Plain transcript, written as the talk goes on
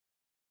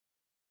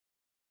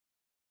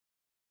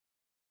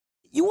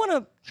you want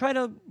to try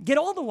to get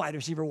all the wide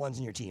receiver ones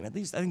in your team. At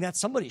least I think that's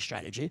somebody's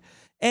strategy.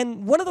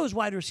 And one of those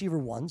wide receiver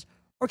ones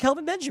are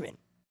Kelvin Benjamin.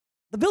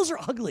 The Bills are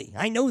ugly.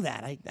 I know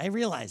that. I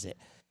realize it.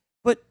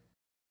 But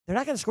they're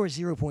not going to score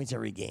 0 points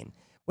every game.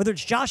 Whether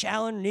it's Josh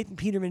Allen or Nathan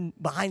Peterman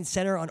behind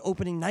center on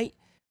opening night,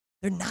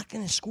 they're not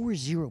going to score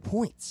 0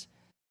 points.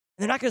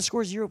 And they're not going to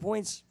score 0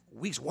 points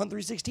weeks 1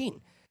 through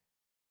 16.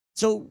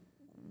 So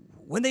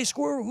when they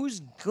score, who's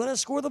going to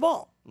score the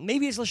ball?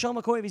 Maybe it's LaShawn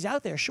McCoy if he's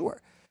out there,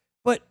 sure.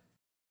 But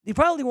you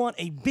probably want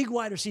a big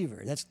wide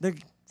receiver. That's their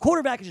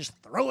quarterback can just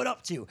throw it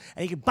up to,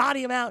 and he can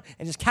body him out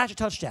and just catch a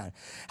touchdown.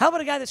 How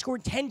about a guy that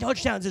scored 10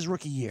 touchdowns his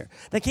rookie year,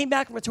 that came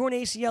back from a torn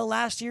ACL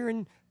last year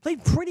and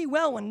played pretty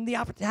well when he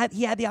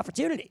had the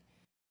opportunity?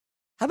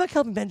 How about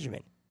Kelvin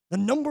Benjamin, the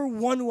number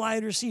 1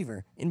 wide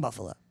receiver in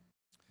Buffalo?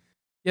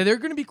 Yeah, there are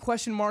going to be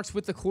question marks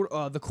with the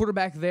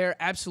quarterback there,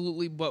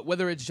 absolutely. But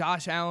whether it's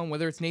Josh Allen,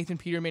 whether it's Nathan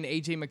Peterman,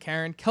 A.J.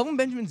 McCarron, Kelvin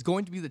Benjamin's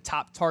going to be the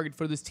top target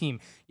for this team.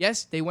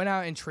 Yes, they went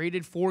out and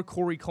traded for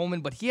Corey Coleman,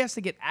 but he has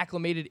to get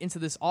acclimated into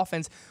this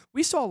offense.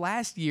 We saw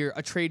last year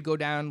a trade go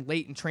down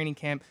late in training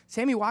camp.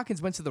 Sammy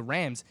Watkins went to the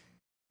Rams.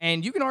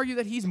 And you can argue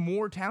that he's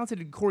more talented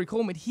than Corey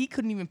Coleman. He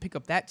couldn't even pick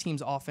up that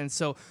team's offense.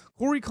 So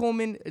Corey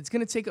Coleman, it's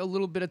going to take a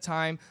little bit of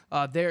time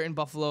there in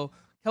Buffalo.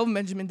 Kelvin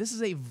Benjamin, this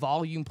is a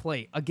volume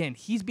play. Again,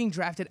 he's being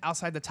drafted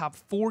outside the top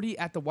 40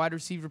 at the wide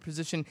receiver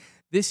position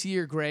this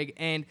year, Greg,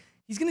 and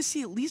he's going to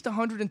see at least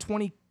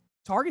 120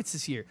 targets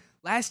this year.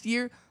 Last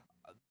year,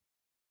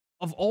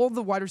 of all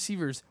the wide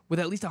receivers with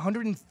at least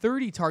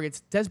 130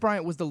 targets, Dez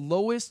Bryant was the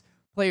lowest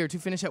player to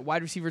finish at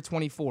wide receiver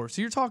 24.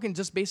 So you're talking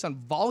just based on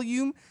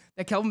volume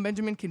that Kelvin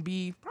Benjamin can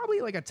be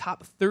probably like a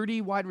top 30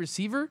 wide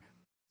receiver,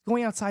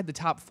 going outside the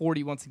top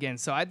 40 once again.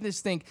 So I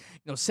just think,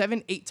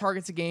 7, 8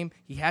 targets a game.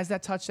 He has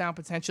that touchdown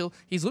potential.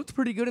 He's looked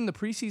pretty good in the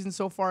preseason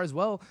so far as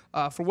well.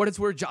 For what it's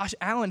worth, Josh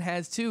Allen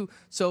has too.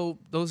 So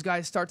those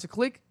guys start to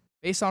click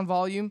based on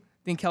volume.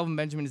 I think Kelvin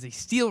Benjamin is a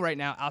steal right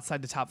now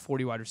outside the top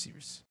 40 wide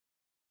receivers.